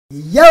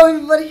Yo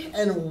everybody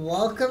and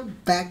welcome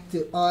back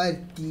to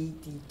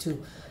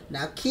RDD2.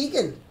 Now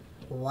Keegan,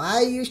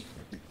 why you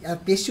I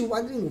guess you're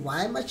wondering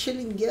why am I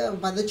chilling here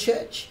by the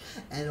church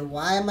and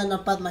why am I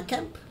not by my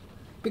camp?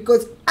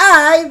 Because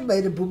I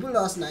made a boo-boo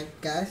last night,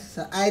 guys.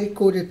 So I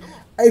recorded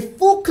a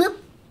full clip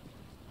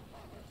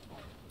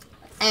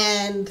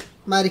and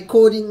my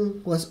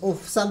recording was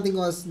off. Something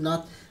was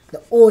not,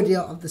 the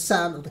audio of the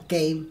sound of the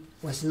game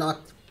was not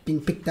being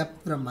picked up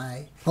from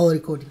my whole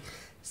recording.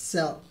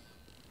 So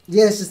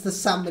yes, it's the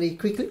summary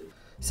quickly.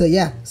 So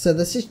yeah, so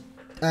this is,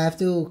 I have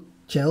to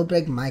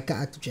jailbreak Micah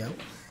out of jail.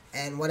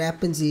 And what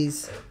happens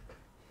is,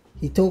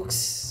 he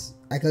talks,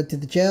 I go to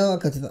the jail, I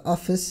go to the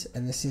office,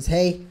 and it says,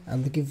 hey,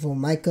 I'm looking for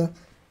Micah.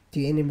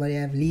 Do anybody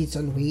have leads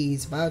on where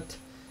he's about?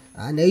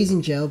 I know he's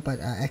in jail,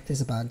 but I act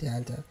as a bounty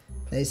hunter.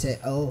 They say,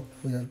 oh,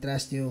 we don't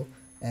trust you,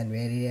 and we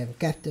already have a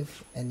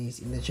captive, and he's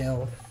in the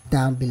jail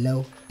down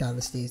below, down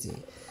the stairs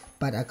here.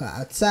 But I go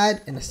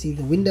outside, and I see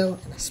the window,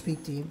 and I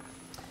speak to him,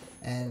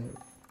 and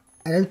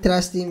I don't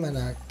trust him, and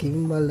I give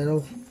him a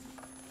little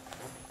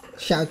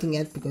shouting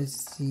at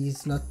because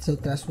he's not so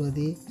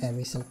trustworthy, and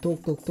we still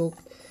talk,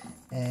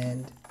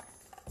 and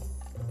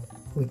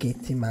we get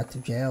him out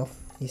of jail.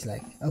 He's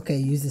like, okay,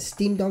 use the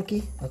steam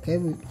donkey. Okay,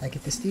 I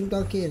get the steam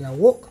donkey and I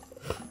walk.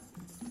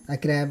 I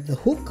grab the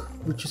hook,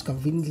 which was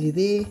conveniently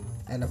there,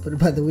 and I put it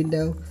by the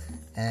window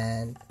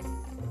and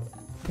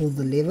pull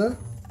the lever,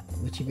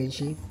 which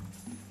eventually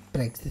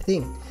breaks the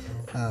thing.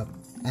 I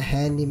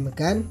hand him a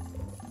gun,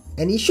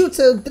 and he shoots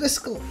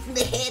Driscoll in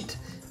the head,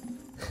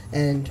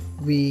 and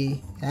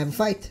we have a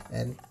fight,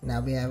 and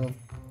now we have a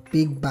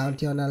big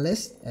bounty on our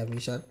list, and we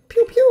start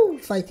pew pew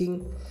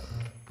fighting.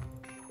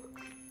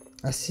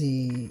 I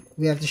see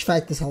we have to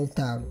fight this whole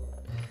town.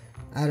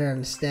 I don't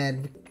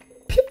understand.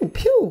 Pew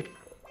pew,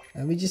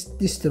 and we just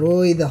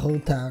destroy the whole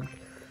town.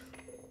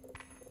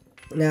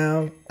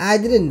 Now I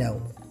didn't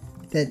know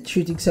that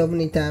shooting so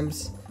many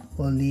times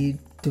will lead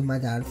to my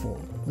downfall,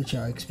 which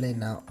I'll explain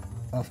now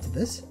after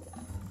this.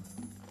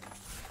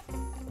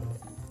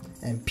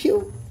 And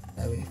pew,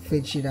 and we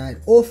eventually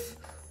died off,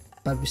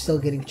 but we're still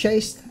getting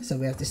chased, so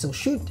we have to still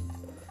shoot.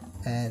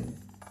 And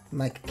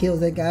Mike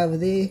kills that guy over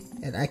there,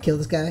 and I kill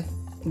this guy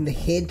in the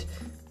head.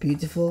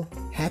 Beautiful,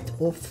 hat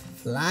off,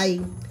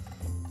 flying,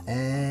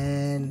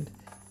 and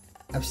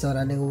I'm still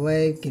running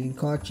away, getting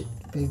caught,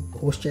 big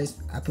horse chase.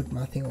 I put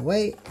my thing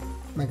away,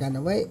 my gun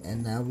away,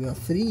 and now we are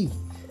free.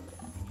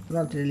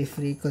 Not really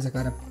free because I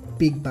got a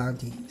big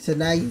bounty. So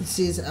now he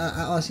says,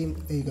 I ask him,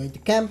 are you going to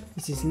camp?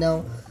 He says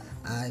no,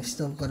 I've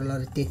still got a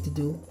lot of debt to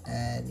do,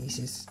 and he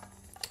says,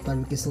 but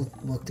we can still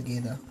work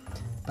together.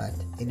 But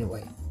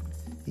anyway,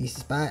 he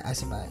says bye, I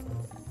say bye,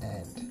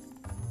 and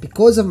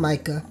because of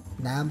Micah,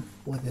 now I'm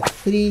with a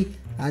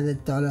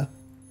 $300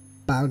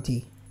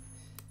 bounty.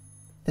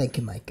 Thank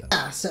you, Micah.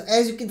 So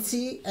as you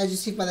see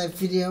by that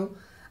video,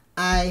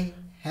 I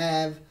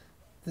have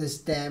this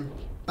damn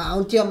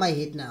bounty on my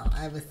head now.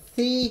 I have a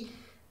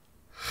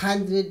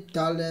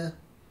 $300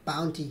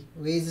 bounty.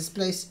 Where is this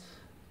place?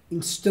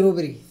 In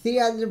Strawberry.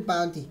 300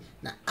 bounty.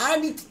 Now I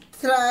need to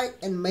try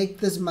and make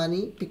this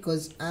money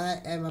because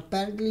I am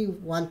apparently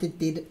wanted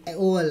dead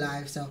or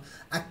alive, so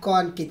I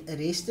can't get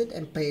arrested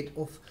and pay it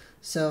off.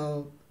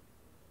 So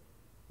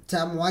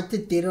I'm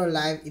wanted dead or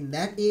alive in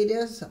that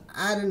area, so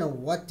I don't know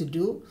what to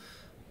do.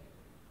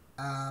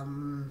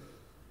 I'm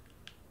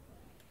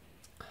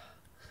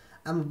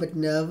a bit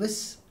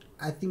nervous.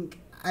 I think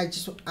I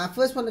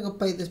first want to go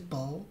pay this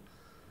bill.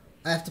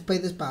 I have to pay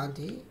this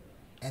bounty,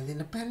 and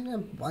then apparently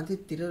I'm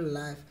wanted dead or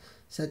alive,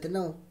 so I don't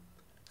know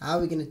how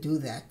we're gonna do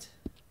that.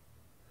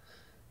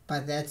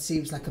 But that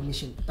seems like a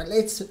mission. But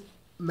let's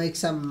make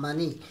some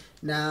money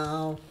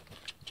now.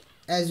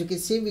 As you can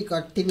see, we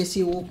got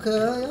Tennessee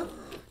Walker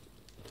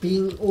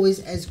being always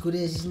as good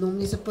as he's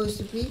normally supposed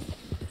to be.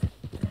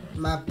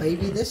 My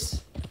baby,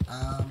 this.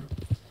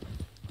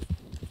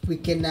 We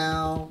can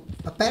now,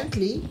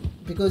 apparently,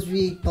 because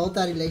we built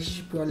our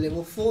relationship, we're on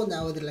level 4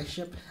 now with the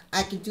relationship,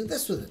 I can do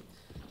this with it.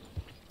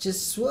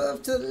 Just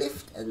swerve to the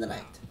left and the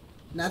right.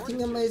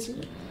 Nothing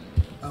amazing.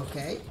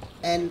 Okay.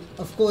 And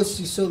of course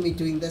you saw me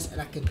doing this,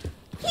 and I can,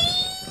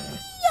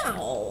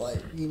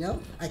 you know,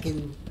 I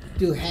can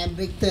do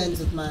handbrake turns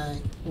with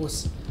my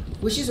horse,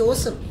 which is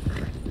awesome.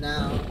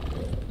 Now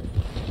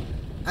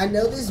I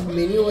know there's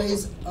many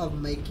ways of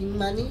making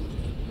money.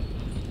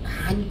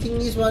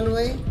 Hunting is one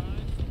way,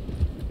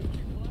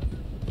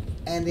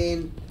 and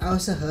then I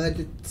also heard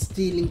that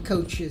stealing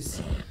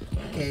coaches,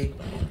 okay,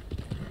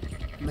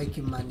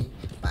 making money,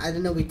 but I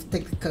don't know where to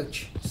take the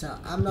coach, so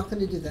I'm not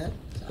going to do that.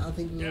 So I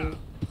think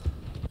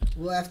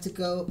we'll have to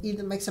go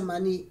either make some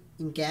money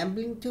in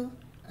gambling too.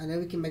 I know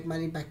we can make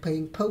money by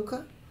playing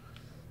poker,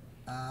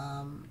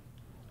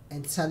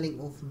 and selling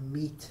off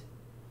meat.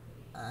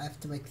 I have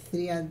to make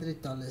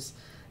 $300.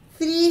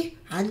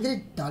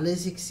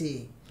 $300, you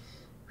see.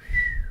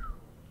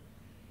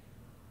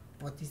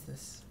 What is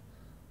this?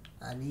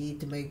 I need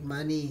to make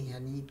money. I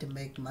need to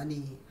make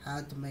money.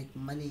 How to make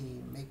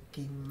money?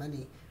 Making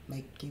money.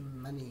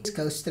 Let's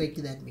go straight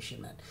to that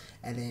mission, man.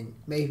 And then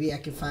maybe I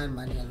can find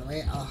money on the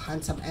way. I'll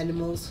hunt some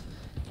animals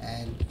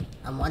and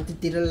I'm wanted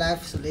dead or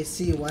alive, so let's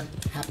see what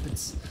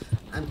happens.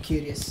 I'm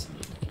curious.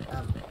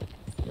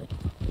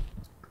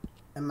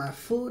 Am I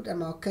food?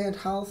 Am I okay in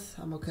health?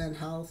 I'm okay in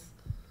health.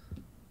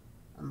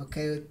 I'm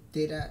okay with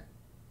data.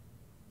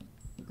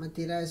 My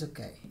data is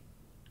okay.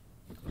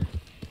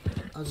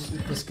 I'll just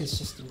eat biscuits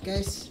just in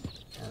case.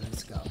 And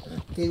let's go.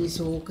 Dennis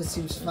Walker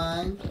seems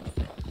fine.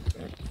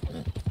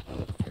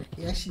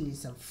 He actually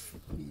needs some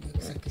he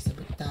looks like he's a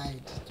bit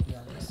tired, to be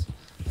honest.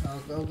 So I'll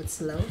go a bit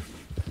slow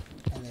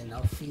and then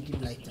I'll feed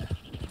him later.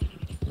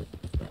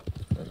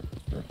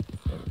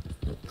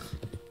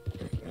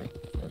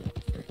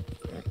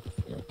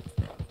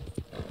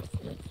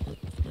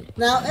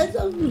 Now, as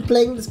I've been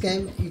playing this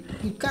game,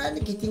 you're kind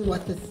of getting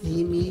what the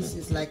theme is.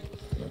 It's like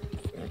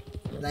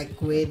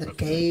where the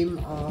game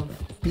of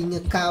being a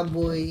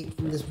cowboy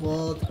in this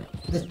world,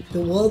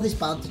 the world is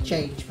about to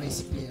change,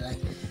 basically. Like,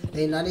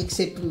 they're not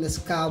accepting this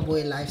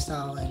cowboy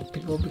lifestyle and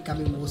people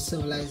becoming more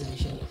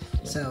civilization.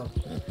 So,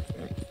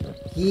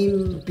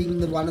 him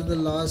being one of the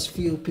last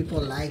few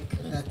people like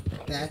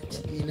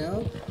that, you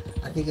know,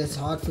 I think it's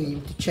hard for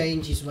him to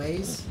change his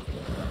ways.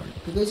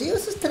 Because he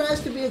also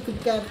tries to be a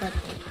good guy, but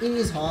in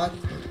his heart,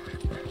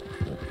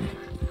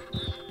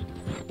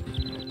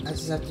 I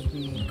just have to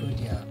be good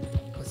here,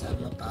 because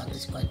I'm about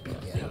is quite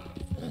big here.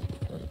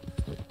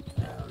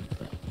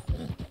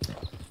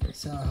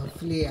 So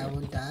hopefully I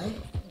won't die.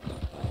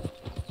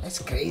 That's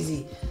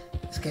crazy.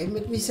 This game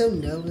makes me so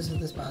nervous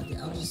with this party.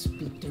 I'll just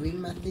be doing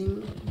my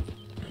thing,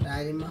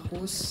 riding my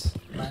horse,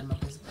 riding my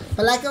business.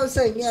 But like I was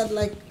saying, yeah,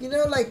 like, you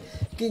know, like,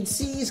 you can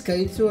see he's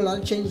going through a lot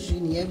of changes. You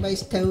can hear by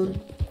his tone.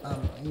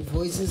 His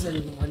voices,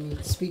 and when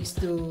he speaks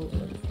to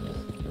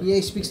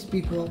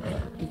people,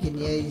 you can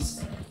hear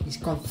he's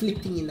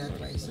conflicting in that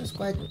way. So it's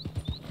quite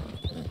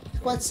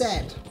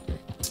sad.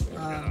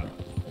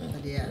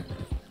 But yeah,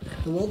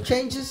 the world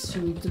changes.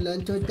 You need to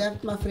learn to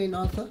adapt, my friend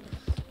Arthur.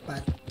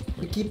 But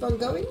we keep on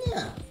going.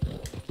 Yeah.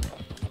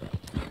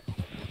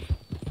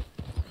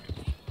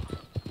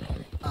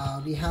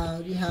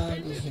 Howdy.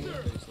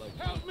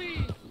 Help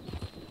me!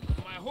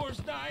 My horse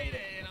died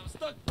and I'm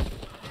stuck.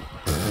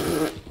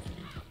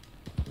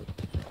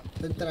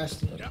 Don't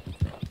trust him.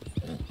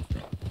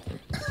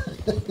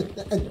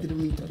 I didn't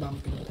mean to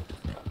bump him.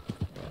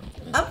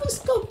 I will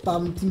stop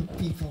bumping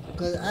people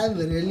because I'm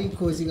really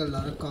causing a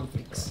lot of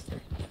conflicts.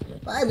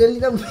 But I really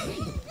don't.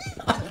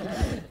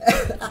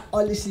 I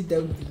honestly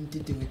don't mean to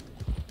do it.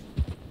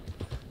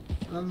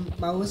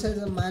 My horse has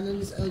a man on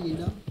his own, you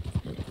know.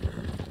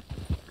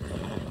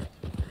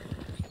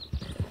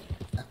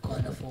 I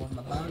can't afford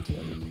my bounty.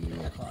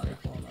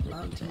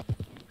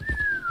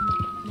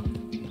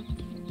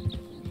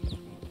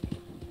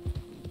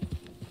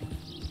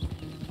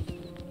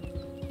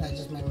 That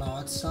just made my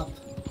heart stop.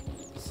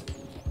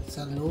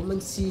 So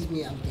Norman sees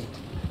me, I'm dead.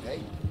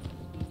 Hey.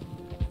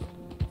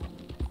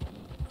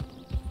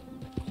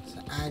 So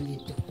I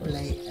need to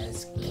play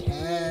as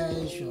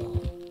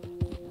casual.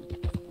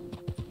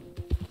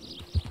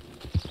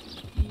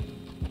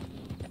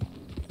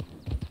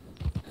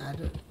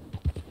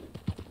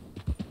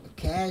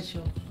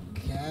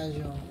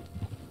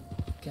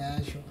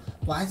 Casual.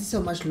 Why is it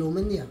so much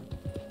Lumen here?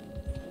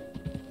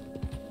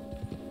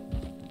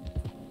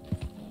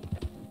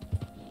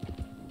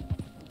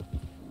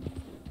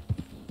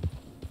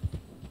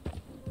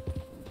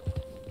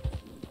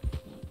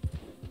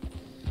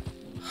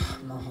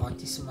 My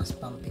heart is so much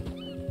pumping.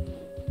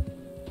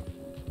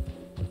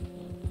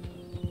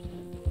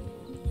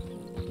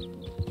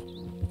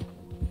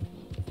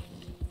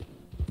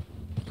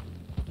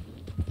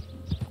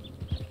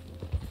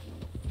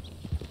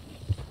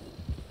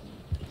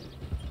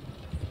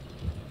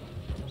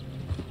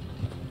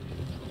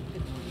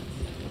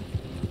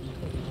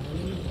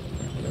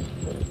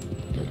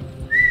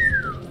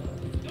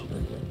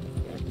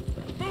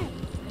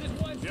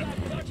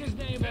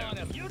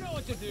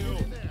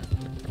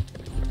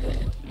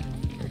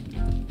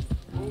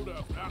 Hold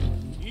up.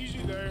 Easy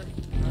there.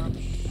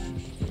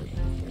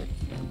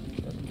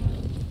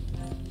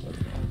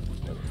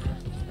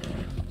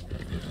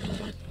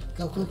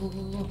 Go.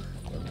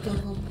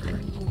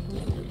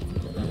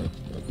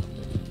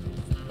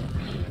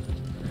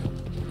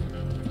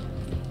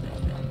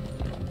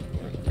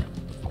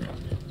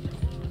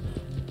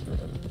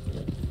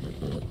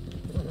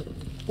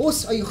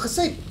 Horse, are you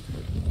safe?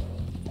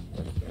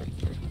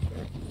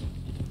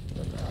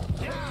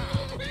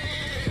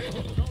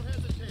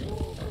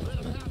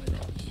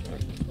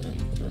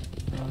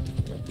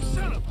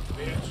 Son of a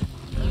bitch.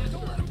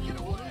 Don't let him get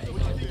away.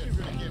 What you think you're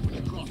gonna get when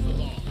you cross the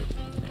law?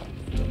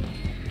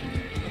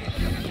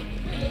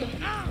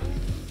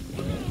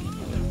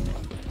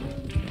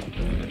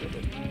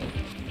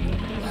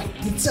 I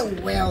did so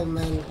well,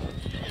 man.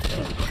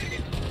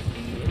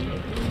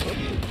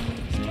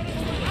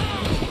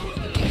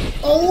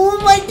 Oh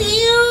my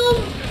damn!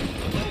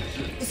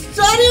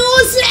 Sorry,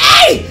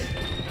 Jose!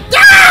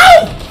 No!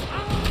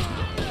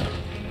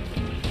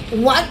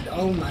 What?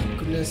 Oh my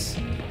goodness.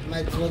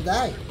 Might as well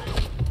die.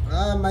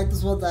 Might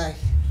as well die.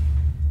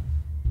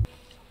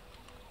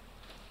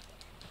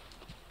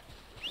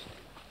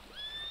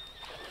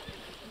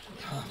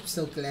 Oh, I'm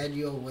so glad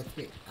you're with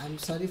me. I'm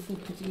sorry for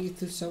putting you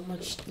through so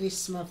much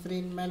stress, my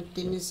friend, man,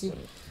 Tennessee.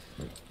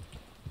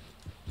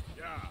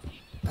 Yeah.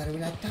 But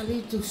when I tell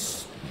you to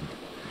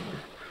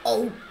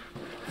oh,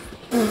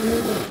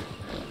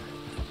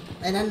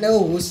 and I know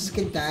horses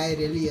can die,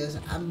 really is.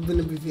 I'm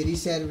gonna be very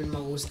sad when my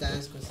horse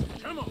dies, cause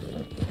Come on.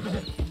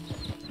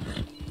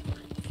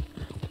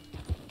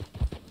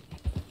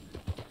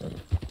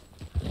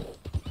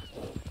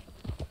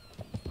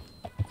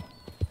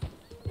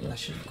 I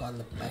should have gone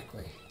the back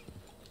way.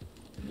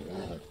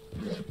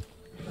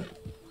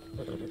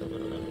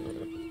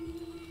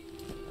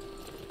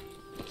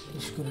 You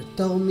should have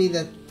told me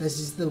that this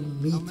is the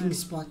meeting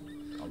spot.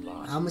 A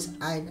lot. How must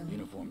I know?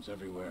 Uniforms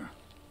everywhere.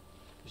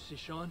 You see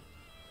Sean?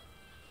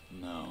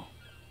 No,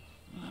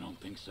 I don't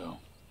think so.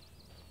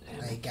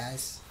 Hey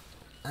guys,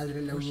 I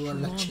didn't know we were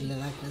not chilling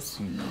like this.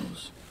 Who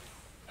knows?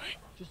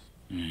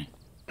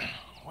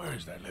 Where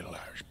is that little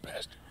Irish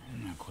bastard?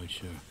 I'm not quite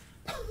sure.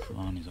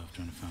 Lonnie's off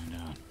trying to find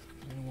out.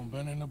 Anyone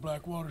been in the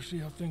Blackwater, see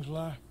how things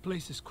lie?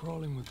 Place is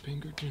crawling with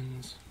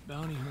Pinkertons,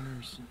 bounty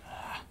hunters,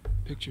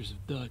 pictures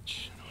of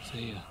Dutch,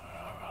 Hosea.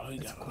 Well, he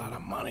got a lot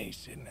of money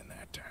sitting in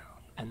that town.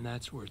 And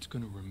that's where it's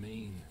gonna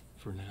remain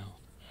for now.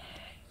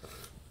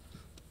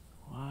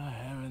 Why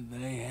haven't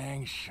they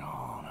hanged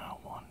Sean, I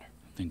wonder?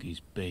 I think he's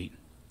bait.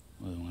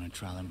 Well, they want to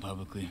trial him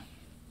publicly.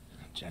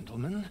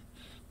 Gentlemen,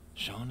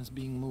 Sean is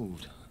being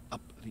moved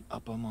up the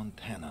upper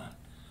Montana,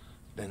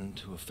 then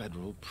to a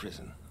federal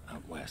prison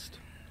out west.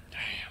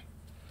 Damn.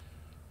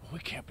 Well, we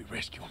can't be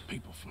rescuing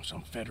people from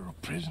some federal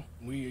prison.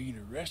 We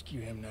either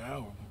rescue him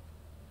now or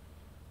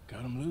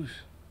cut him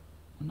loose.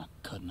 We're not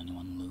cutting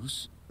anyone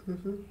loose.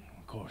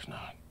 Of course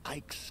not.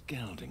 Ike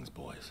Skelding's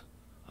boys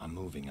are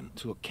moving him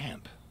to a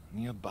camp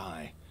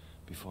nearby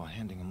before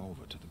handing him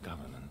over to the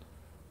government.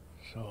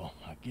 So,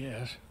 I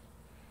guess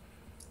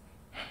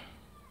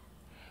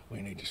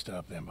we need to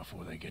stop them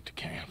before they get to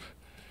camp.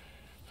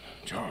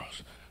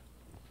 Charles,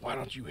 why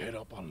don't you head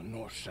up on the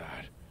north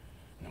side,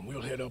 and then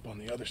we'll head up on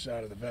the other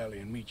side of the valley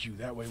and meet you.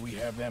 That way we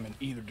have them in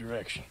either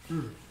direction.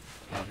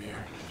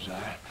 Javier,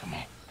 Josiah, come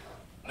on.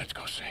 Let's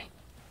go see.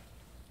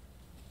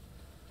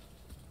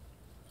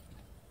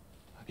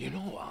 You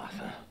know,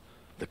 Arthur,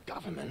 the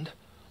government,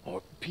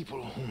 or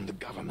people whom the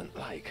government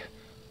like,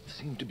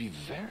 seem to be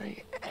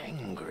very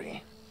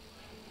angry.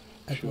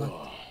 At what?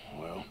 Sure.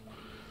 Well,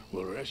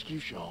 we'll rescue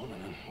Sean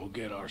and then we'll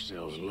get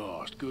ourselves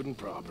lost, good and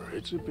proper.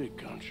 It's a big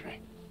country.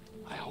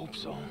 I hope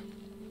so.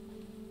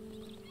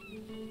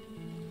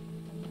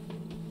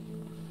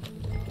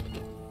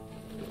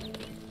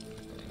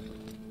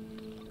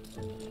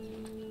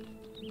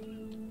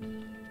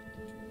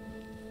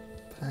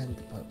 Find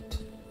the boat.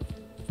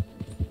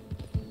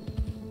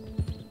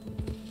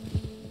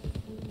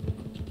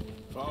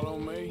 Follow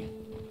me.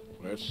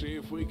 Let's see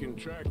if we can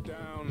track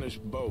down this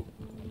boat.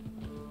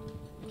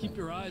 Keep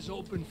your eyes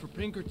open for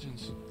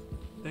Pinkertons.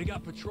 They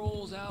got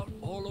patrols out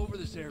all over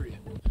this area.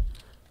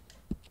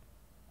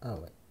 Oh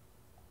wait.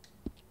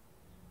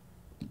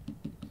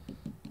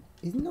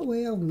 Isn't there a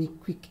way of me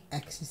quick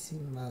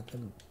accessing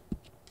them?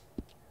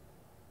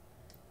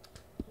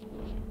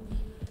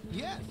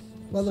 Yes.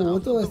 Well, the South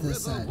water of was the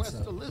this river, side,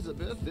 West so.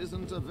 Elizabeth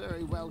isn't a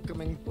very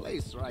welcoming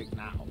place right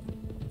now.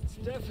 It's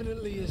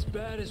definitely as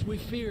bad as we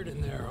feared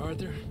in there,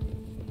 Arthur.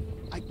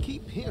 I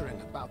keep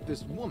hearing about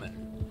this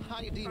woman,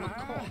 Heidi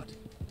McCord.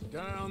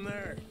 Down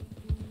there.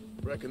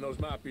 Reckon those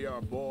might be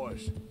our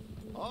boys.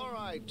 All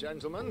right,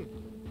 gentlemen,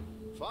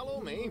 follow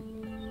me.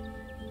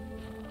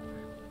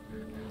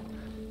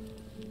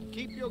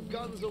 Keep your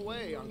guns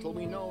away until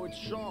we know it's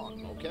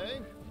Sean,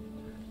 okay?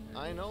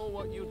 I know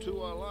what you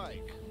two are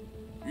like.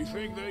 You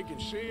think they can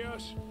see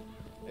us?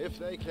 If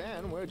they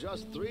can, we're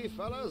just three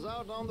fellas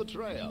out on the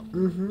trail.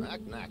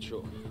 Act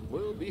natural.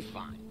 We'll be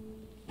fine.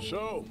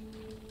 So,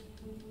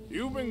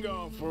 you've been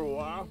gone for a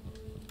while.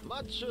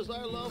 Much as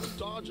I love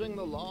dodging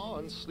the law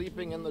and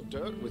sleeping in the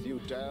dirt with you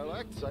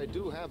derelicts, I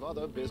do have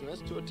other business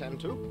to attend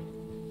to.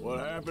 What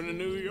happened in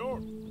New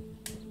York?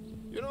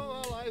 You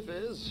know how life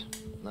is.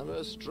 Never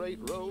a straight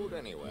road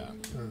anywhere.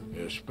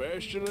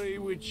 Especially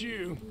with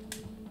you.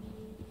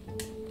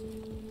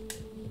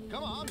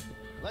 Come on,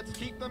 let's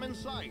keep them in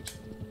sight.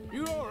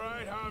 You all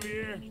right,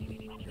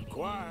 Javier? You're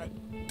quiet.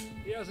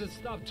 He hasn't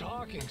stopped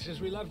talking since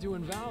we left you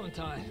in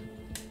Valentine.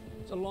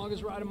 It's the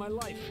longest ride of my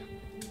life.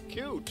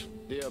 Cute,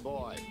 dear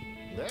boy.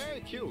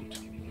 Very cute.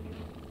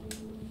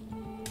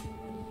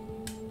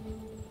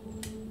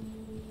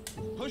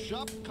 Push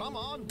up, come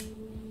on.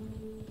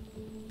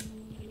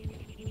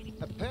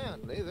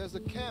 Apparently, there's a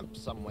camp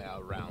somewhere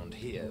around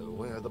here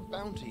where the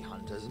bounty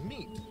hunters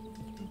meet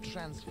and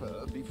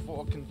transfer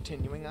before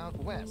continuing out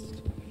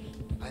west.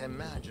 I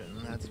imagine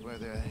that's where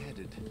they're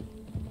headed.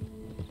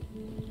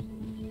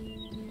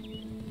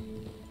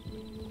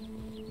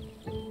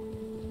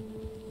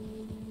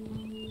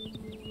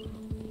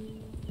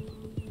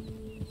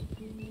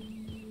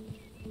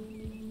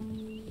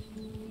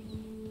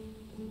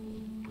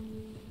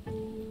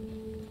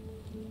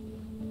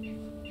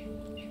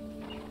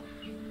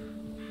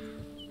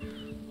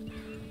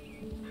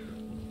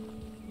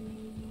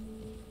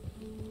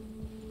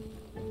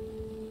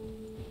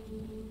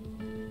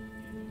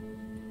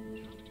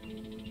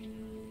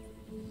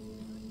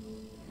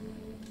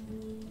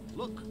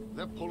 Look,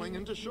 they're pulling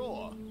into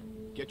shore.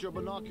 Get your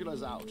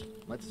binoculars out.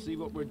 Let's see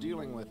what we're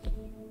dealing with.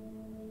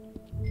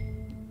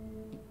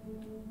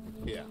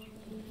 Here.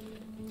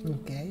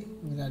 Okay,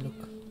 where I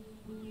look?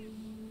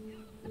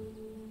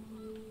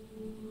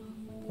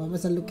 What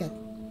must I look at?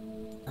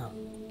 Oh.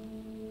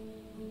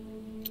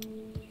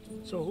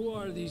 So who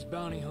are these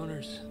bounty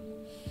hunters?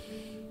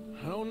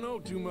 I don't know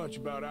too much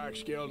about Ike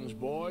Skeldon's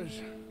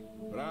boys,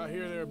 but I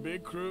hear they're a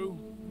big crew,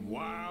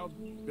 wild,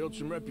 built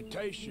some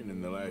reputation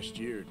in the last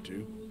year or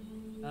two.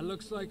 That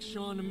looks like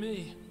Sean to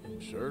me.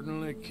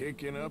 Certainly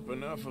kicking up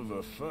enough of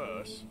a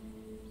fuss.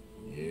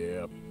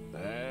 Yep,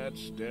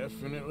 that's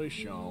definitely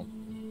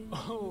Sean.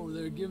 Oh,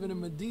 they're giving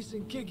him a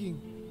decent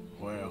kicking.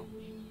 Well,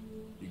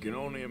 you can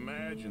only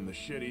imagine the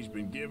shit he's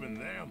been giving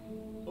them.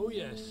 Oh,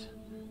 yes.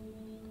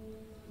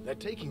 They're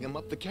taking him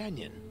up the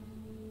canyon.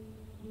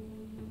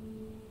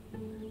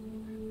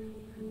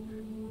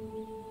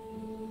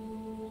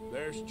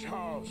 There's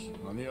Charles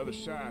on the other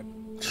side.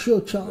 Sure,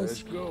 Charles.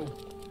 Let's go.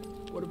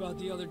 What about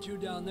the other two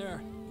down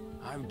there?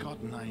 I've got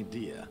an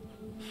idea.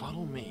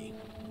 Follow me.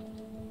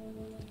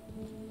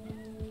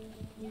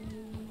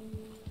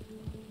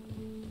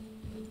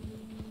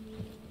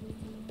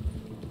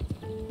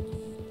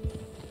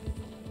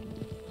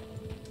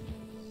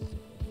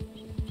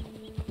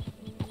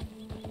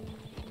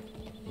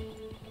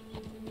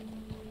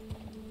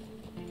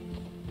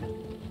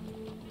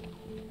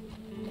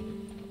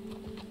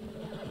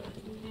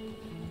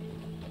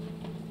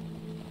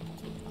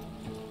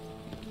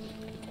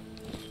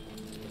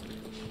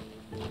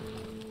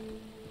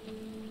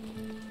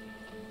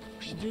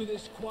 We should do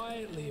this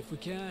quietly if we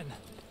can.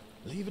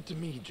 Leave it to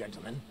me,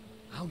 gentlemen.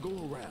 I'll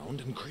go around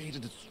and create a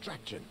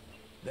distraction.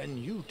 Then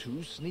you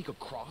two sneak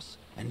across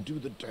and do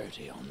the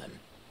dirty on them.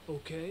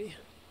 Okay.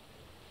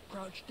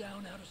 Crouch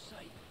down out of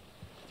sight.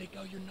 Take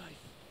out your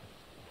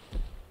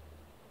knife.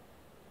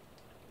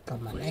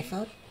 Got my knife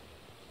out.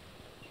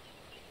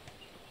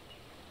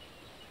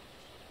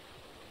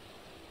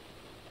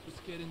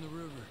 Let's get in the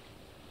river.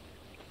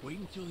 Wait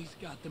until he's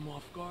got them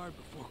off guard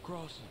before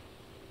crossing.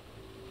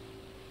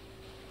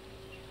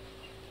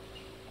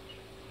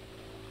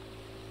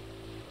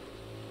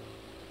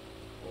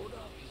 Hold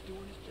up, he's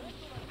doing his job.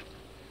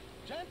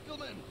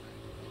 Gentlemen,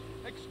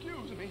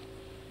 excuse me,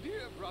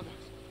 dear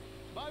brothers.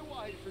 My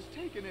wife is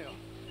taken ill,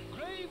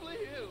 gravely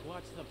ill.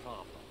 What's the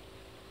problem?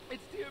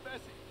 It's dear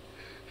Bessie.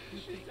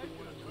 She's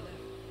taken a turn.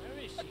 Where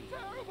is A she?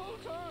 terrible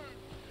turn.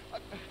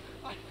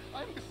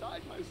 I'm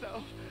beside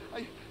myself.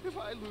 If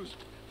I lose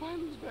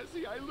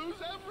Bessie, I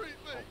lose everything.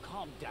 Oh,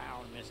 calm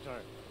down,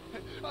 mister.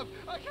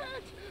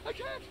 I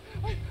can't.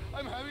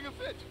 I'm having a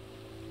fit.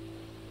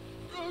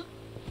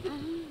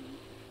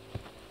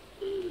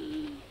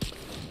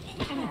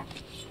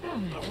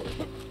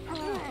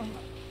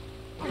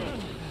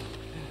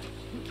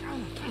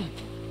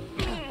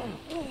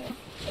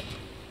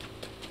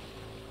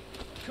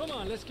 Come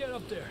on, let's get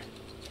up there.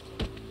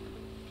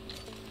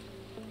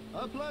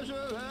 A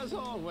pleasure as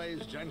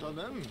always,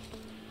 gentlemen.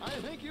 I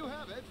think you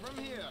have it from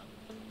here.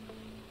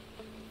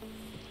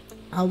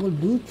 I will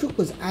do you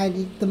because I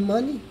need the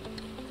money.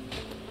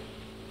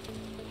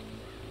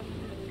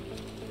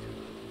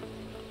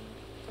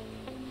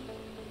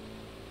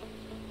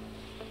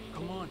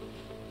 Come on.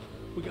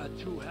 We got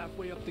two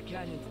halfway up the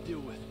canyon to deal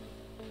with.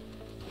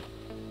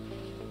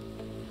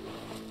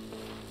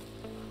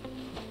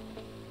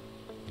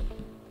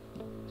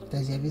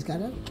 Does he have his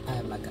gun on? I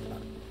have my gun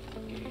on.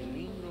 Que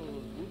lindo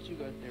those boots you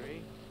got there,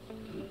 eh?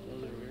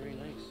 Those are very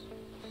nice.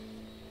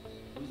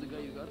 Who's the guy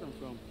you got them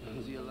from?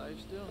 Is he alive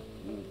still?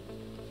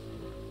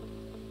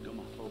 Come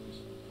on, focus.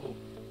 Oh,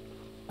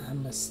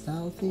 I'm a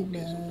stealthy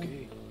man.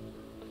 okay.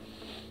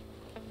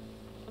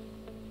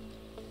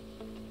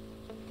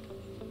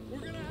 We're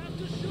gonna have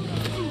to shoot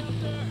him up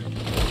there.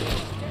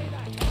 Stay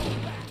the hell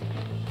back!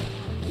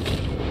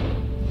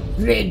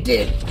 Red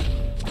Dead.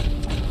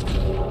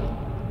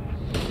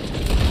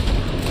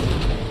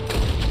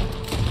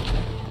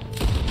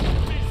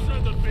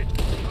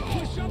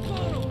 Push up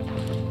on him.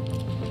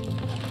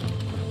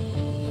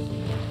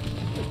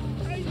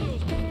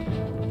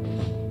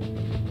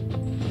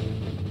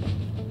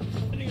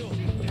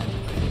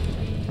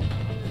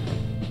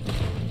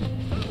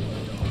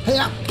 Hey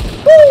up.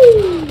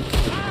 Woo!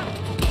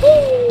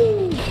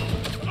 Woo!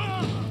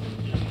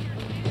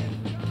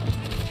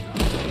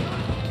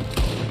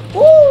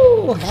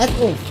 Woo! Hat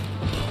off.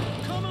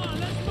 Come on,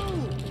 let's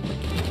move.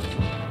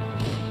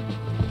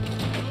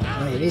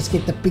 Alright, let's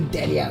get the Big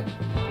Daddy out.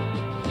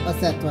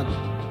 What's that one?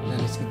 Now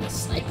let's get the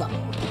sniper.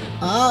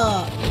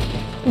 Ah!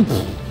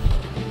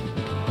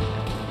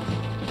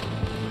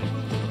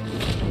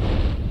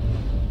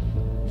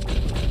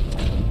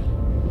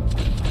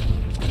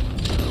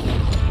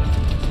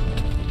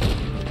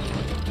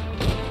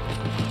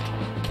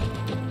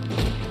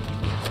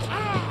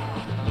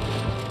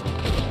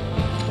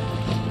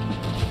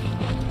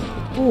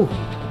 Ooh,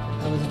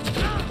 that was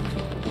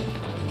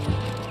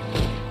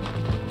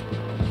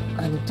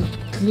I need to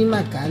clean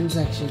my guns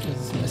actually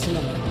because it's missing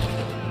a lot.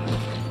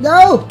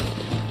 No!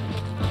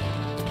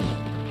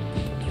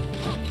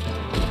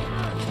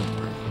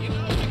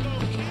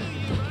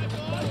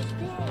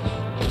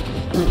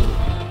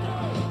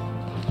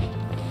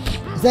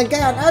 Is that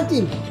guy on our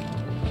team?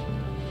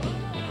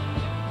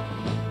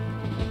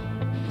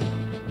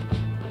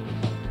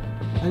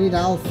 I need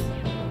health.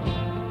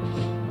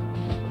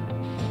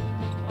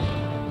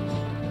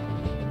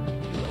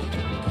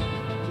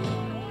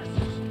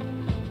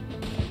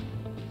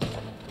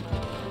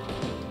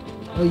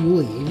 Oh, you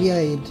heavy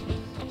aid.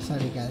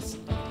 Sorry, guys.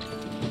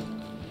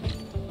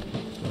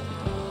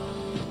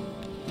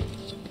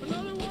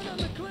 Another one on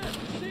the cliff.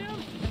 See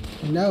him?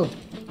 No.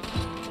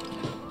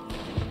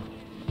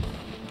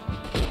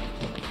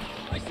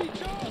 I see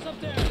Charles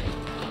up there.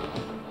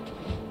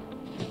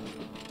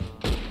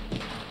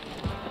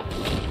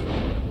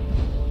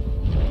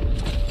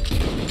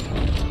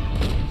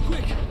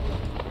 Quick!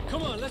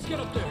 Come on, let's get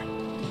up there.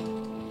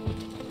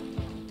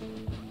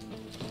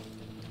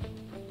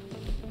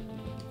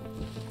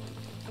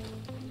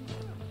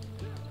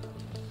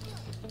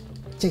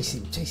 Chase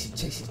him, chase him,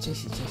 chase him,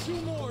 chase him, chase him.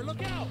 Two more,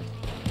 look out!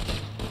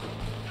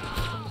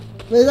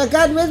 Where's my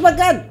gun? Where's my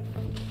gun?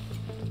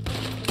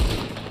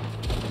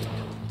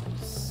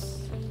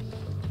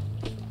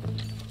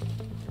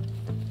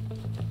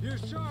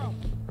 Here's Charles.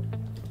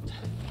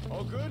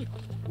 All good?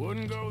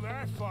 Wouldn't go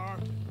that far.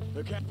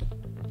 The cap's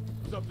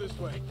up this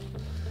way.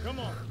 Come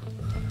on.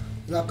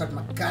 Yo, I got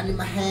my gun in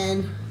my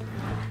hand.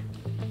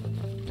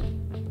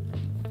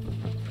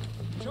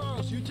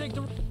 Charles, you take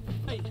the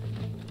right.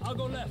 I'll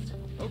go left.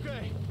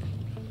 Okay.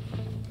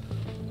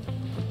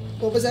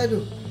 What was I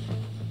do?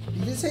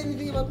 You didn't say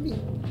anything about me.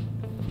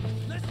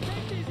 Let's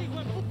take these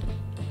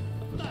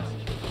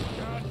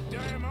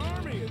Goddamn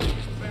army of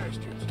these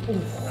bastards.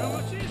 How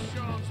much is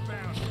Sean's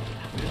bounty?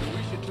 Maybe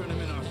we should turn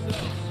him in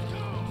ourselves.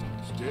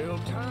 Still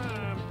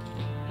time.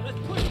 Let's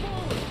push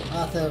forward. I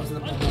thought it was in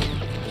the bottom.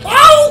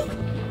 Oh! To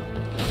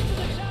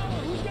the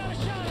tower. Who's got a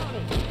shot on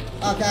him?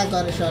 Okay, I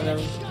got a shot at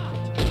him.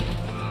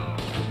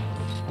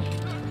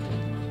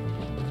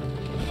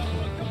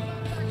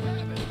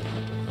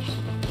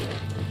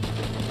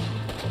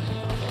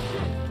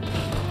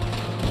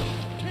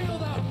 Kill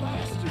that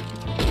bastard.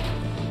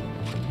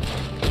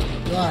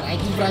 God, I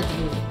keep right to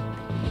you.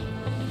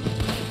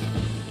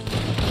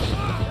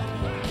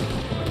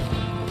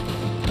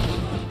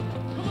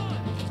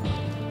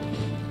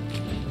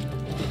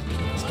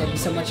 It's gonna be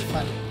so much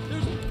fun.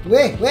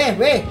 Wait,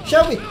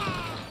 show me. Go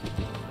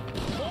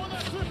on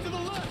that cliff to the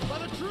left, by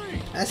the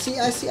tree. I see.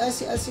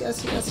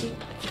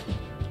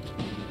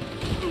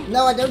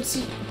 No, I don't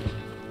see.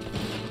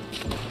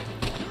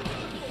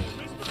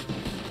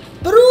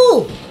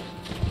 Bro!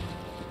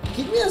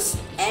 Give me an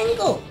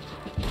angle.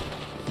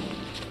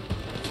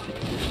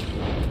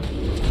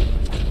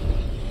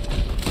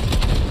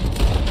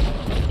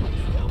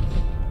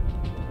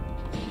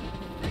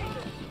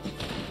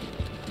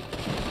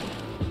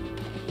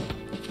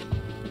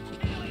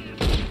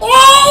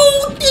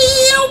 Oh,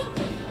 damn!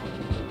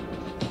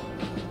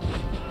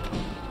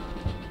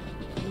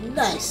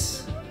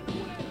 Nice.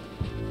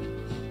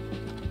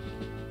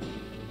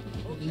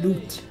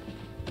 Loot.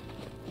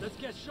 Let's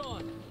get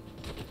Sean.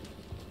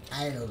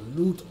 I don't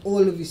loot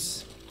all of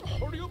this.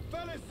 Hurry up,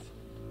 fellas.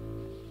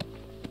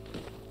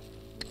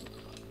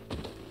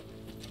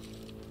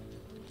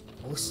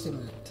 Oh,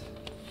 stimulant.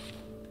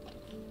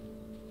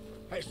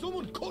 Hey,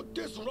 someone cut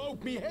this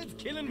rope. Me head's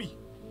killing me.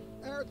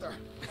 Arthur.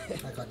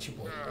 I got you,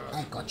 boy.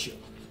 I got you.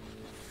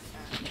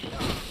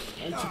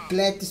 Aren't you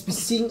glad to be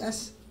seeing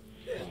us?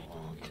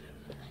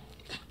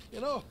 You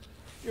know,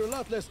 you're a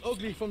lot less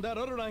ugly from that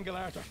other angle,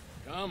 Arthur.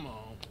 Come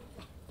on.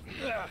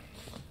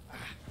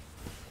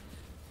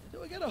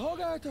 Do I get a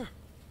hug, Arthur?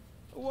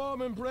 A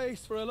warm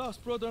embrace for a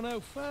lost brother now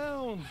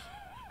found.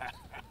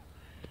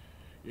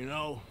 You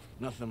know,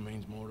 nothing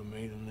means more to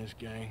me than this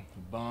gang.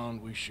 The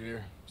bond we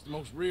share. It's the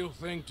most real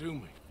thing to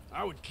me.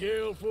 I would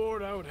kill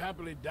for it, I would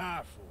happily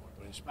die for it.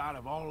 But in spite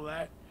of all of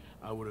that,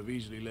 I would have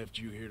easily left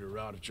you here to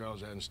rot if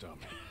Charles hadn't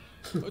stopped me.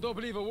 I don't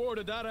believe a word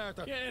of that,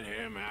 Arthur. Get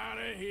him out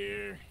of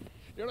here.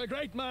 You're a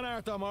great man,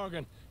 Arthur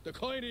Morgan. The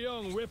kind of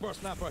young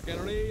whippersnapper I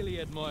can really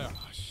admire.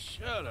 Oh,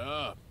 shut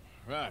up.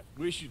 Right,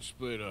 we should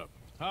split up.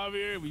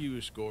 Javier, will you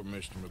escort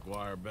Mr.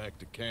 McGuire back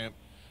to camp?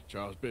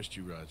 Charles, best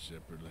you ride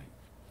separately.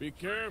 Be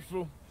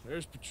careful.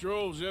 There's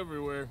patrols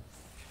everywhere.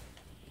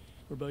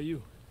 What about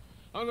you?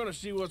 I'm gonna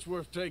see what's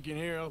worth taking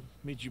here. I'll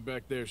meet you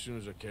back there as soon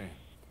as I can.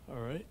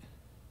 All right.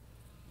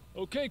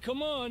 Okay,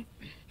 come on.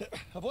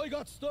 Have I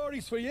got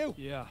stories for you?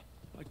 Yeah,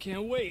 I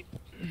can't wait.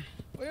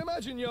 I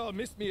imagine y'all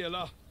missed me a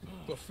lot.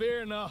 But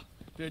fear not,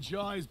 the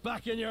joy's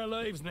back in your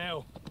lives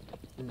now.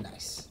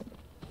 Nice.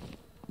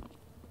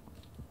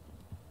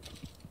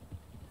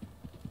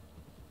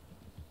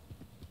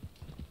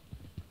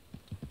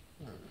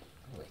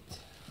 Wait.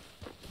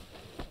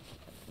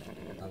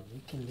 We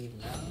can leave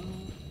now.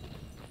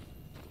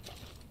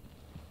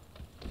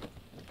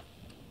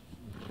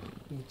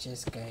 We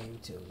just going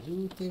to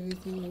loot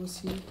everything we'll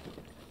see.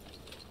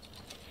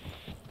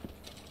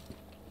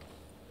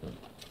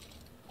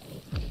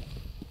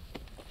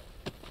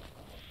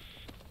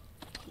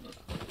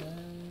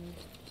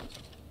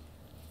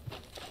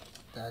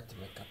 That to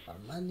make up our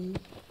money.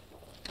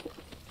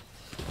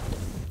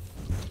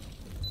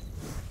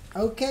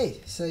 Okay,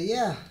 so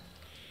yeah.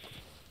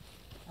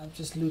 I'm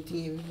just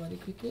looting everybody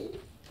quickly.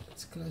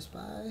 It's close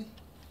by.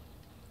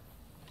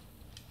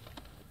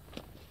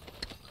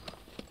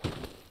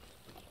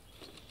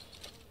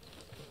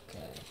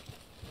 Okay,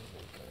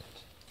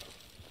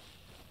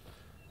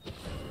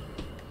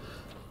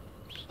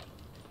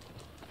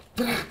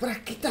 very good.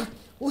 Brah, get down!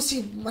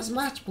 Osie, mas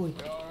match boy. You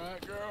all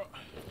right, girl?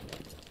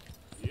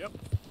 Yep.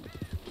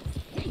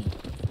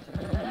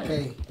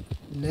 Okay,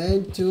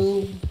 learn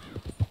to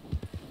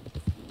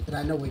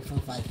run away from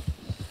fight.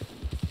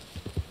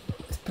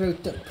 Pro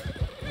tip,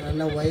 run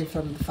away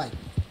from the fight.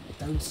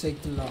 Don't stay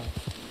too long.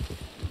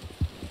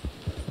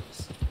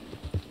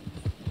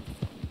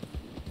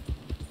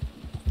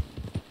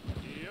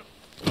 Yep.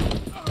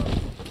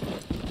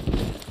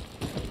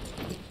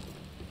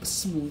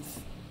 Smooth.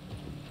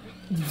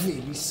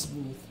 Very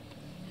smooth.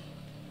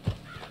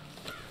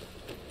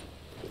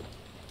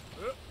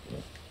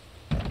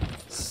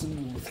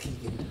 Smooth,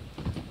 Keegan.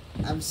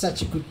 I'm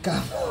such a good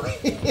cowboy.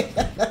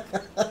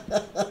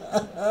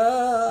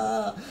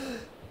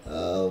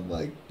 Oh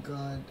my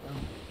god.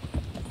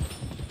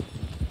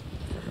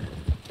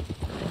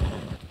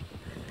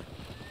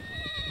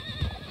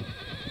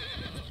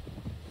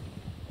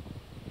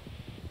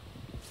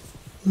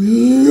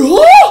 Here.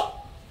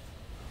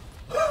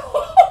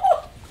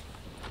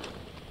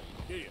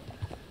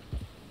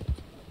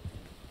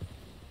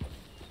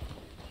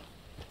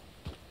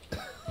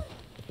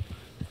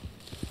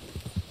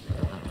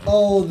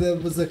 Oh, there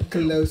was a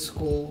close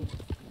call.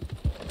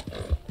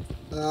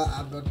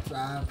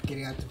 I'm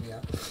getting out of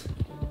here.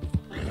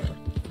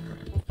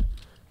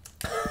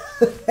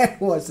 That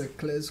was a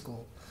close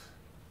call.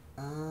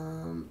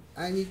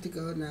 I need to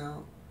go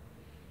now.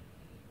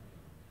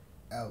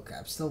 Okay,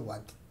 I'm still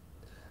wanted.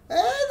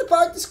 Hey, the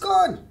party's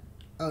gone.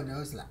 Oh no,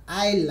 it's like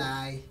I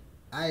lie.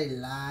 I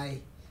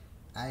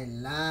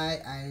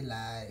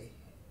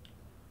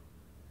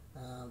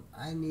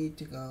need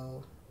to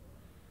go.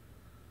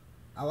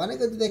 I want to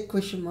go to that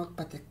question mark,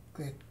 but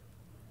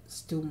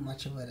it's too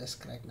much of a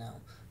risk right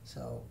now.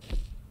 So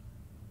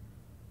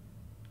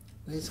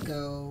let's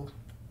go.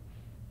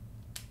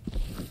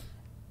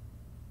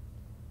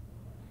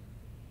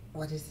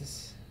 What is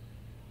this?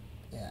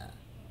 Yeah,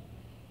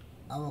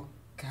 I will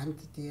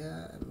hunt it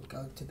here and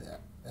go to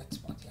that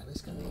spot. Yeah,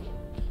 let's go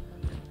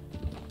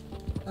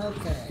there.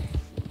 Okay.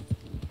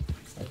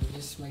 Let me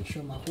just make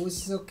sure my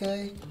horse is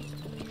okay.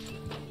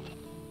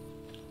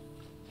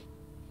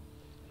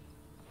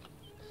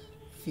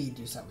 Feed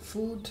you some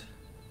food.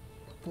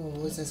 Poor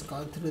horse has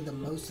gone through the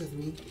most of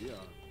me.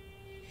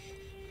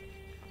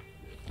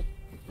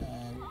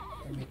 And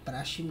let me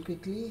brush him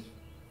quickly.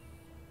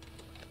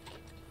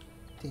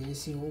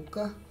 There's the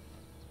Walker.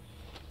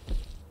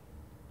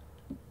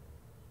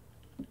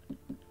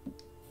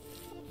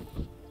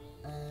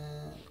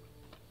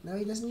 No,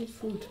 he doesn't need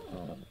food.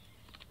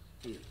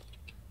 He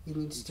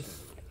needs to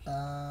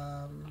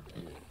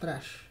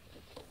brush.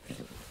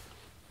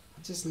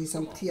 Just need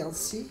some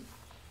TLC.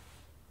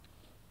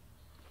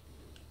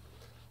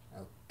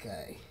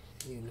 Okay,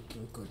 you're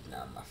looking good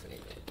now, my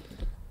friend.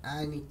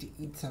 I need to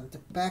eat some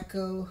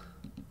tobacco.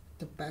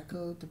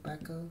 Tobacco.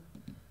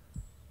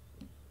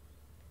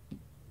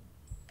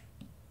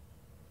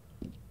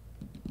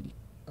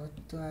 What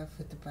do I have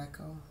for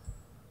tobacco?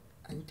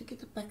 I need to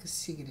get a pack of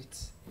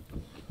cigarettes.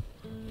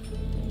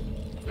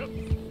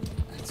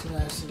 That's what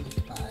I also need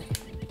to buy.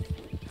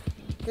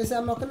 Because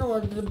I'm not going to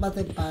order about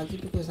the bounty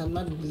because I'm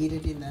not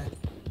needed in that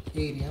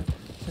area.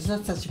 So it's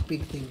not such a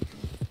big thing.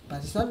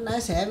 But it's not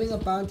nice having a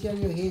bounty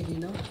on your head, you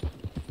know?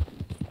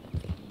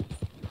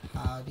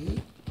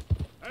 Howdy.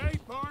 Hey,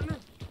 partner.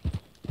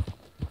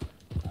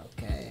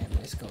 Okay,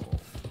 let's go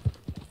off.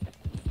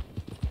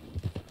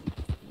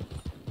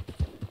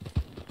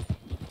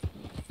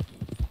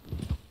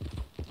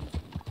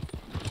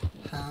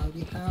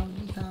 Howdy.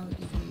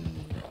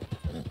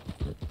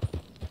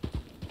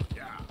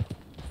 Yeah.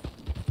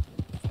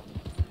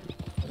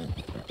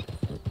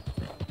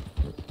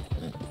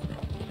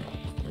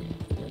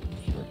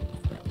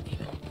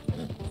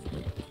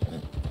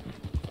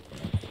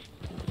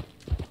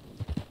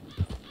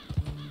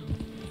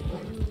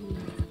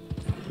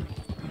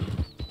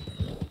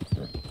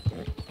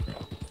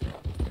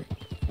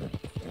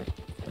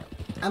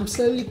 I'm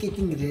slowly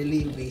getting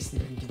really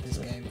invested into this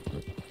game.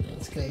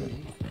 It's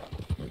crazy.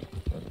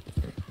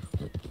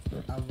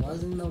 I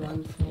wasn't the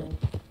one for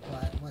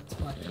what?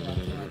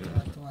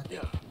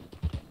 Yeah.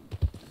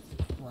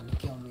 Wanna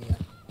kill me? Yeah.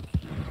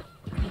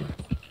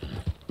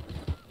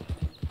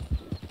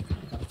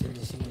 Come to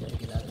this, you need to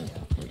get out of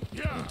here.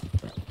 Yeah.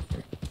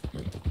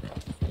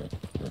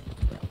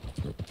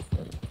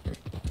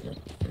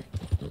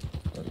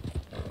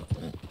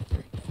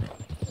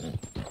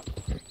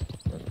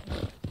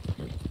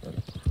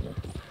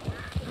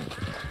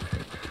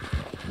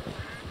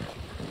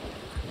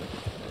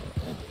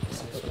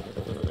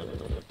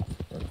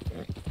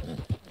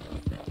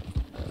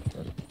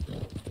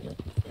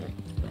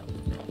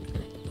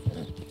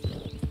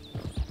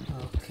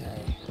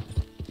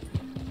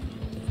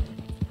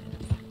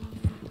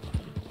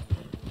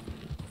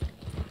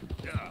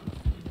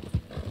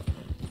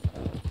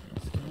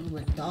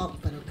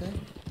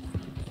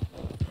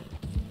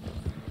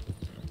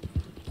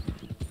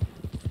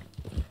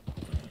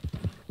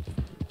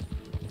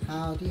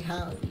 Howdy,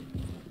 howdy.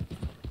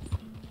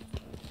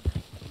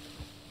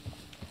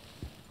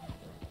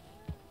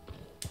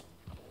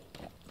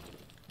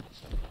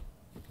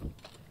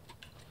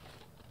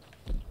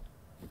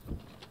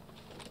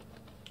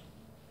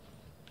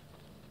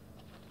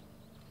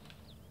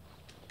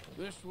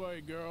 This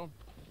way, girl.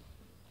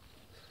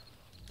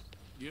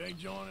 You ain't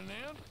joining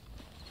in?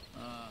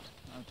 I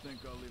think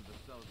I'll leave the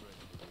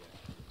celebrating to the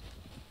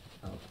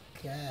extras.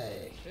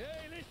 Okay.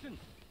 Hey, listen.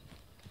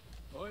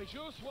 I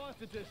just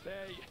wanted to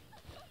say,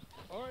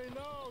 I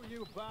know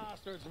you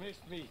bastards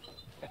missed me.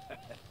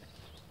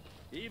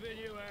 Even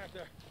you,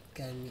 Arthur.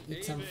 Can we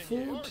eat some Even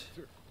food? you.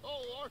 Arthur.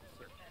 Oh,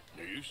 Arthur.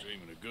 You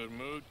seem in a good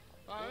mood.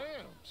 I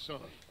am,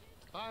 son.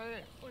 I am.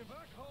 We're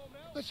back home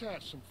now. Let's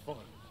have some fun.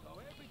 So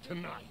everything's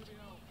Tonight. gonna be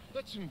all right.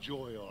 Let's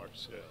enjoy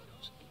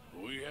ourselves.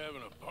 We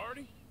having a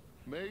party?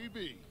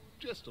 Maybe.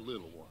 Just a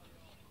little one.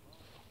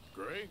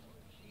 Great.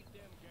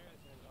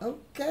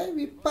 Okay,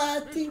 we Mr.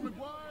 party.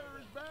 McGuire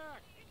is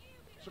back.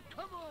 So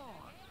come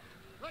on.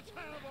 Let's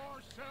have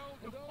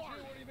ourselves a And don't you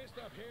party. worry,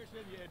 Mr.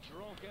 Pearson, you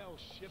drunk old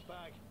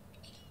shitbag.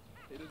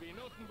 It'll be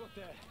nothing but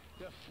the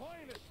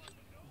finest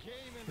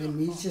game in When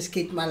the we just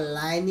get my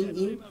lining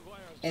in,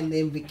 and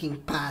then we can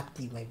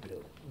party, my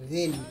bro.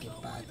 Then we can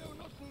party. No,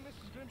 nothing,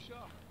 Mrs.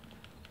 Grimshaw.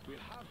 We'll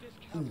have this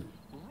camp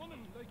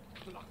running like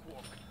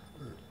clockwork.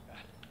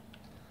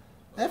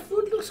 That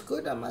food looks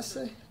good, I must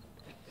say.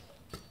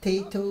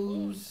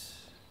 Potatoes.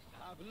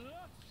 Have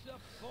lots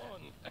of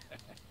fun.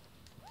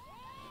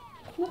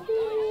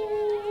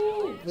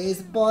 Woohoo! Where's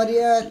the body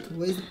at?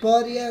 Where's the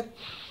body at?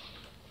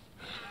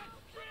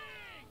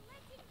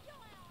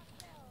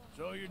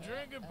 So your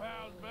drinking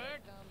pal's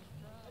back?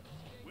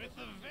 With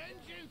a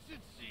vengeance,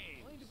 it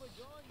seems.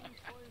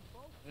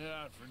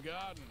 Yeah, I'd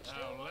forgotten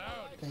how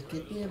loud it Hey,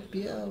 get me a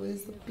beer.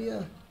 Where's the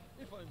beer?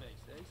 If I may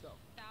say so.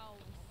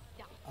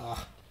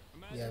 Ah,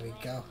 there we go.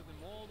 With them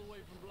all the way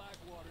from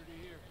Blackwater to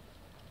here.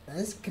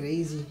 That's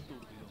crazy.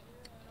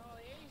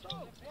 So,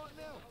 what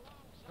now?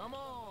 Come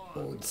on.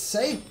 Oh, it's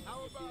safe.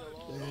 How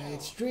about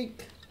Let's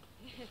drink.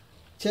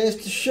 Cheers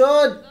to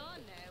short.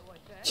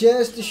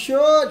 Cheers to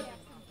short.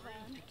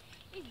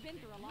 He's been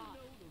through a lot.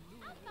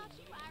 I thought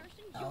you Irish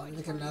I want to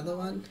take another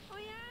one. I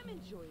am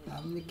enjoying it.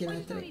 How many can I I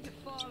don't need drink? to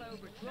fall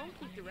over drunk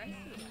with the rest of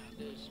them.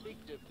 To speak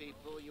to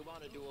people you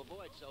wanted to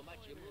avoid so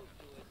much, you move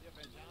to a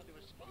different town to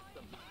escape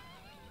them.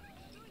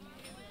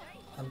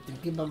 I'm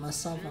drinking by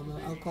myself. I'm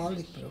an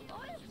alcoholic, bro.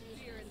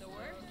 Beer in the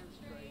works.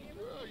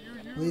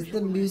 Where's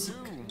the music?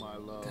 My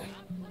love. Okay.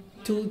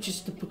 Two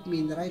just to put me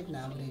in right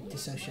now. I'm ready to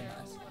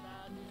socialize.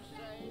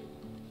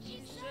 She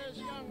says,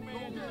 young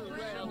man,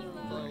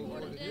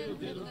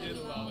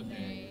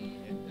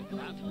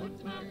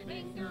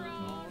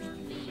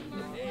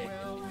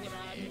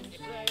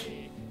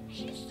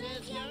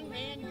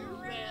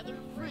 you're rather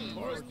free.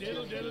 Horse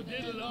diddle diddle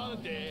diddle all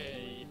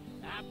day.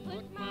 I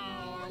put my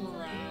arm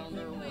around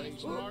her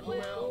waist. Mark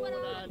well what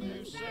I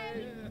do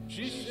say.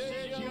 She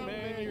says, young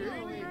man, you're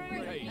in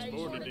great haste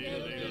for the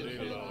diddle diddle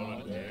diddle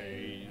all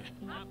day.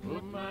 I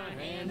Put my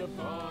hand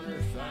upon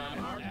her thigh.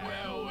 Mark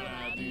well what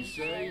I do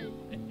say.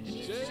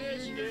 She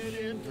says, you're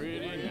getting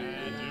pretty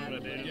nice. Do a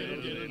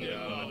diddle diddle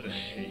diddle all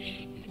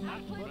day. I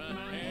put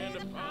My hand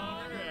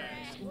upon her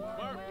ass.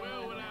 Mark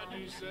well what I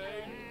do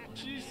say.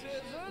 She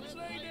says, let's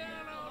lay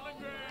down on the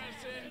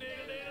grass and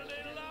diddle diddle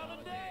diddle all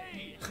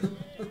day.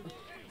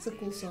 It's a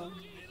cool song.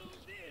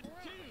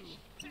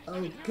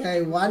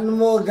 Okay, one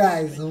more,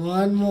 guys.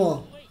 One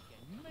more.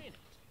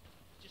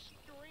 just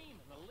scream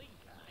and the leaf,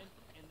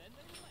 and then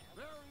they laugh.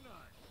 Very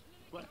nice.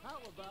 But how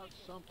about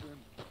something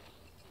a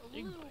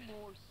little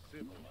more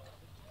civil?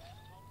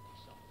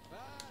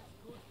 That's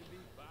good to be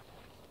back.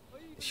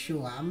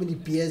 Sure, how many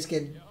beers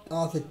can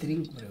Arthur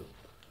drink, bro? And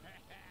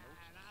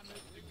I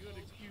missed a good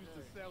excuse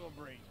to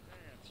celebrate.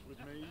 Dance with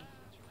me.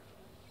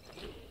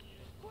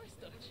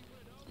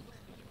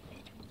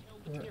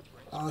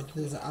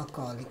 Arthur's an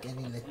alcoholic and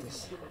he let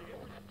this.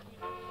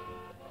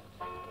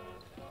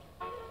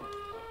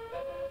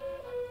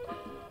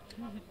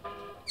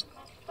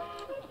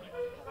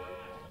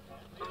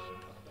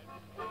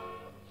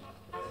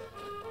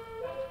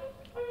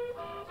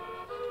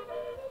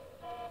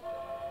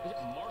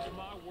 Mark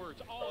my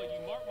words, all of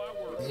you, mark my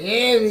words.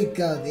 There we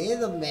go. There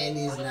the man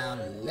is now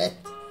lit.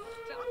 Stop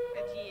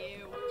it,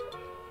 you.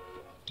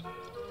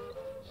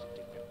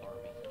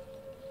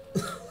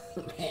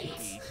 Man.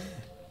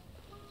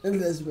 And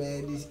this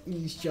man is in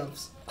his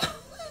chops. I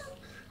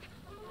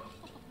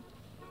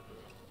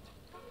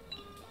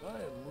am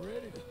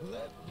ready to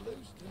let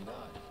loose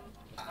tonight.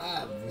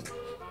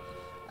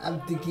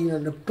 I'm thinking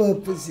on the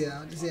purpose here.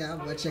 I'll just say how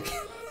much I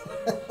can.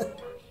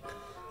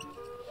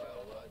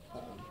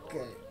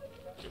 Okay.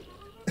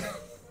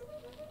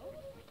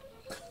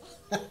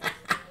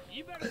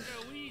 You better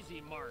go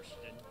easy,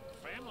 Marston.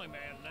 Family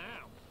man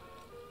now.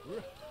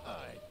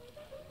 Right.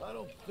 I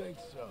don't think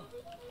so.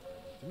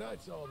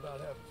 Tonight's all about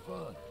having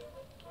fun.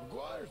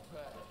 McGuire's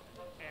back.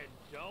 And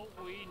don't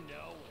we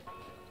know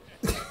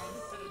it?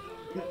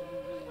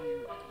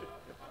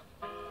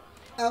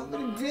 How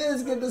many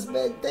beers can this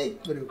man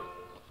take, bro?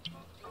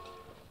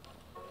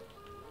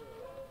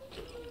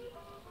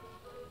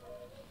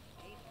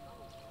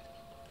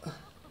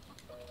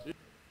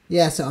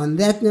 yeah, so on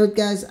that note,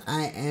 guys,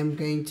 I am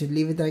going to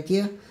leave it right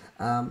here.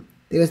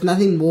 There was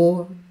nothing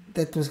more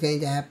that was going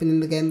to happen in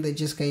the game. They're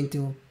just going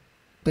to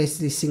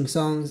basically sing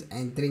songs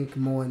and drink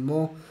more and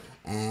more,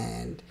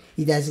 and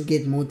he doesn't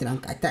get more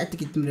drunk. I tried to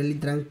get him really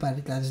drunk, but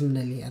it doesn't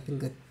really. I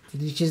think it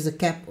reaches the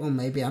cap, or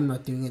maybe I'm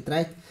not doing it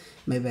right.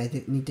 Maybe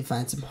I need to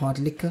find some hard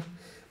liquor,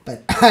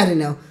 but I don't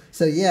know.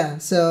 So yeah,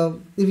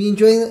 so if you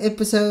enjoyed the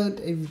episode,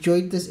 if you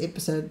enjoyed this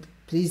episode,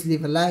 please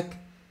leave a like,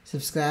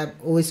 subscribe,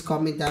 always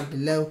comment down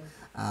below.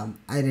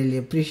 I really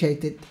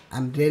appreciate it.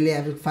 I'm really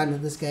having fun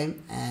with this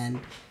game, and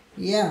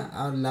yeah,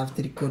 I would love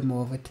to record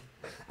more of it.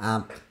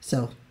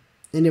 So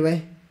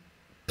anyway,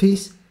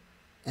 peace,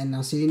 and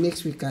I'll see you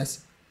next week,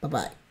 guys. Bye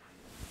bye.